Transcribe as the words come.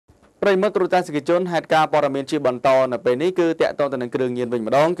ប្រិមត្តទូរទស្សនិកជនហេតុការណ៍ព័ត៌មានជាបន្តនៅពេលនេះគឺតាក់ទងទៅនឹងគ្រឿងញៀនវិញ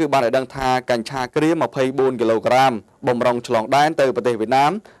ម្ដងគឺបានឲ្យដឹងថាកញ្ឆាក្រៀម24គីឡូក្រាមបំរុងឆ្លងដែនទៅប្រទេសវៀតណា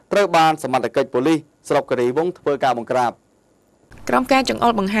មត្រូវបានសមត្ថកិច្ចប៉ូលីសស្រុកគិរីវង្សធ្វើការបង្ក្រាបក្រុមការចង្អុ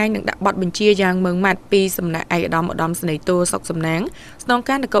លបង្ហាញនឹងដាក់បទបញ្ជាយ៉ាងម៉ឺងម៉ាត់ពីសំណាក់ឯកឧត្តមស្នេហ៍តួសុកសំណាងស្នង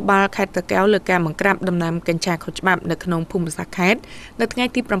ការនគរបាលខេត្តតាកែវលើការបង្ក្រាបដំណាំកញ្ឆាខុសច្បាប់នៅក្នុងភូមិសាស្ត្រខេត្តនៅថ្ងៃ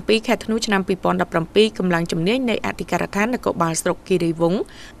ទី7ខែធ្នូឆ្នាំ2017កម្លាំងជំនាញនៃអធិការដ្ឋាននគរបាលស្រុកគិរីវង្ស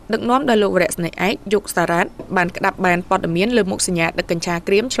ដឹកនាំដោយលោកវរៈស្នេហ៍ឯកយុគសារ៉ាតបានក្តាប់បានព័ត៌មានលើមុខសញ្ញាដឹកកញ្ឆា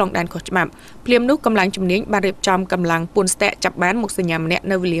ក្រៀមឆ្លងដែនខុសច្បាប់ភ្លាមនោះកម្លាំងជំនាញបានរៀបចំកម្លាំងពួនស្ទាក់ចាប់បានមុខសញ្ញាម្នាក់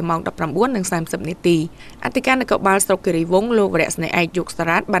នៅវេលាម៉ោង 19:30 នាទីអធិការនគរបាលស្រុកគិរីវង្សលោកវរៈស្នេហ៍ឯកយុគសា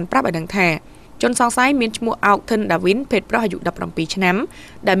រ៉ាតបានប្រាប់ឲ្យដឹងថាជនសង្ស័យមានឈ្មោះអោកធិនដាវីនភេទប្រុសអាយុ17ឆ្នាំ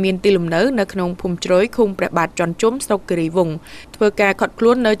ដែលមានទីលំនៅនៅក្នុងភូមិជ្រោយឃុំព្រះបាទជាន់ជុំស្រុកគិរីវង្សធ្វើការឃាត់ខ្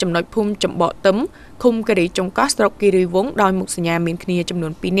លួននៅចំណុចភូមិចំបកទឹមឃុំគិរីចុងកោះស្រុកគិរីវង្សដោយមុខសញ្ញាមានគ្នាចំនួ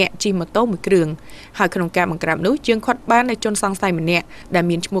ន2នាក់ជិះម៉ូតូមួយគ្រឿងហើយក្នុងការបង្ក្រាបនោះជាងឃាត់បាននៅជនសង្ស័យម្នាក់ដែល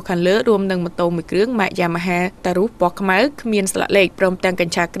មានឈ្មោះខាងលើរួមនឹងម៉ូតូមួយគ្រឿងម៉ាកយ៉ាម៉ាហាតារុសពណ៌ខ្មៅគ្មានស្លាកលេខព្រមទាំងក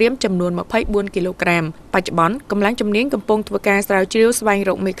ញ្ឆាក្រៀមចំនួន24គីឡូក្រាមបច្ចុប្បន្នកម្លាំងជំនាញកំពុងធ្វើការស្រាវជ្រាវស្វែង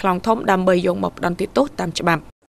រកមេខ្លោងធំដើម្បីយកមកផ្ដន្ទាទោសតាមច្បាប់